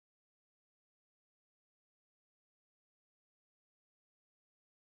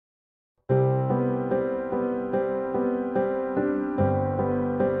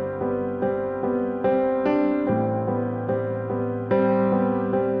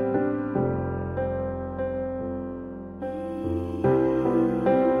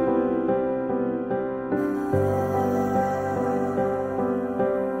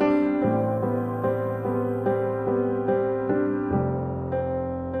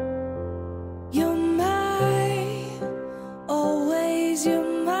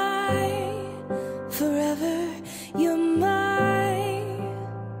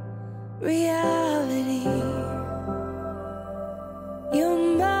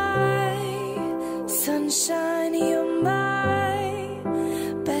sunshine, you're my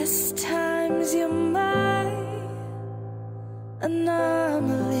best times, you're my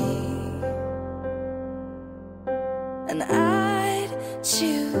anomaly. And I'd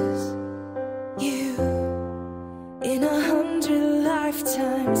choose you in 100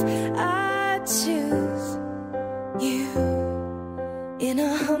 lifetimes. I'd choose you in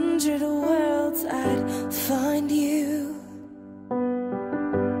 100 worlds. I'd find you,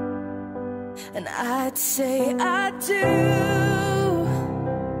 and I'd say I do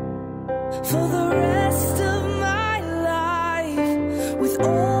for the rest of my life. With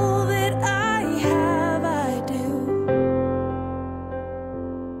all that I have, I do.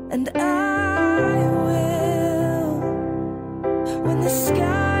 And I will, when the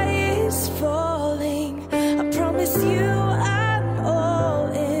sky is falling, I promise you I'm all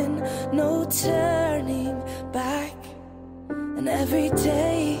in, no turning back. And every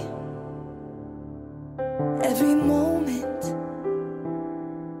day, every moment,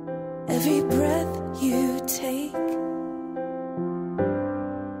 every breath you take,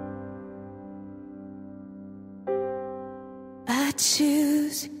 I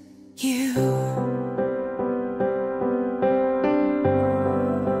choose you.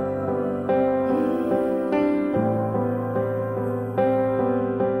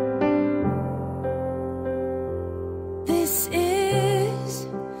 This is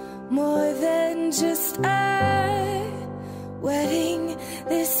more than just a wedding.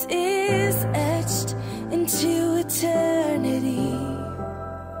 This is etched into eternity.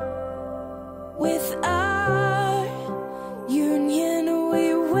 With our union,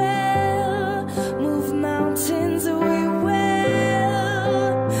 we will move mountains. We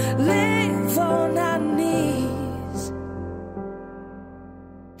will live on our knees,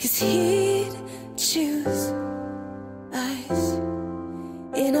 'cause he'd choose us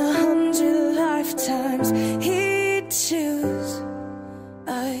in 100 lifetimes. He'd choose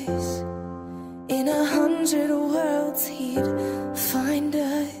us in 100 worlds. He'd find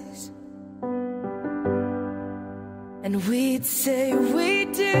us, and we'd say we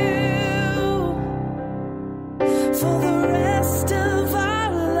do for the rest of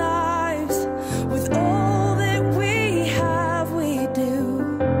our lives. With all that we have, we do.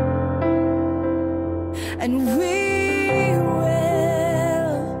 And we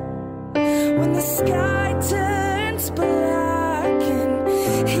will, when the sky turns black and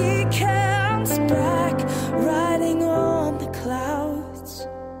he comes back riding on the clouds.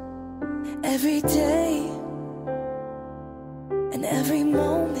 Every day and every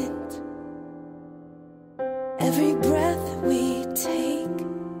moment, every breath we take,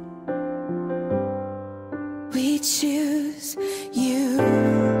 we choose you.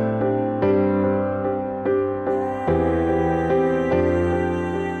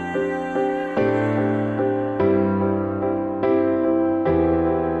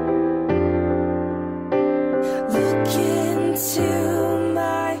 Look into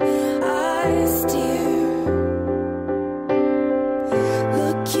my eyes, dear.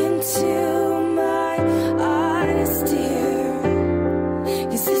 Look into my eyes, dear.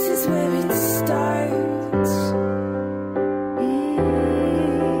 'Cause this is where it starts.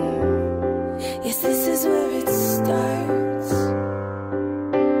 Yes, this is where it starts.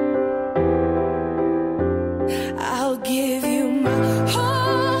 I'll give you my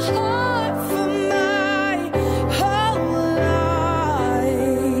whole heart for my whole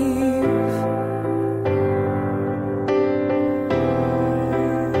life.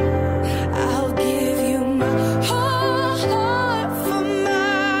 I'll give you my whole heart for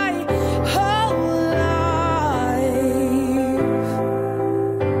my whole life.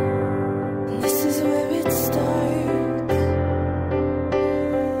 And this is where it starts.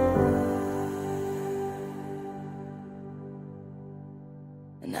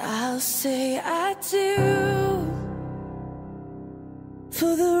 And I'll say I do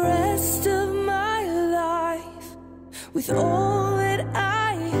for the rest of my life. With all that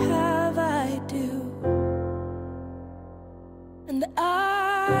I have, I do. And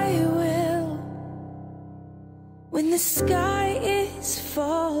I will, when the sky is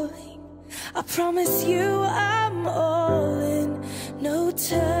falling, I promise you I'm all in, no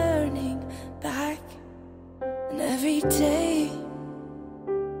turning back. And every day,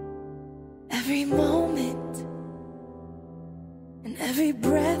 every moment, and every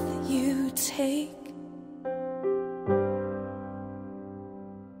breath you take,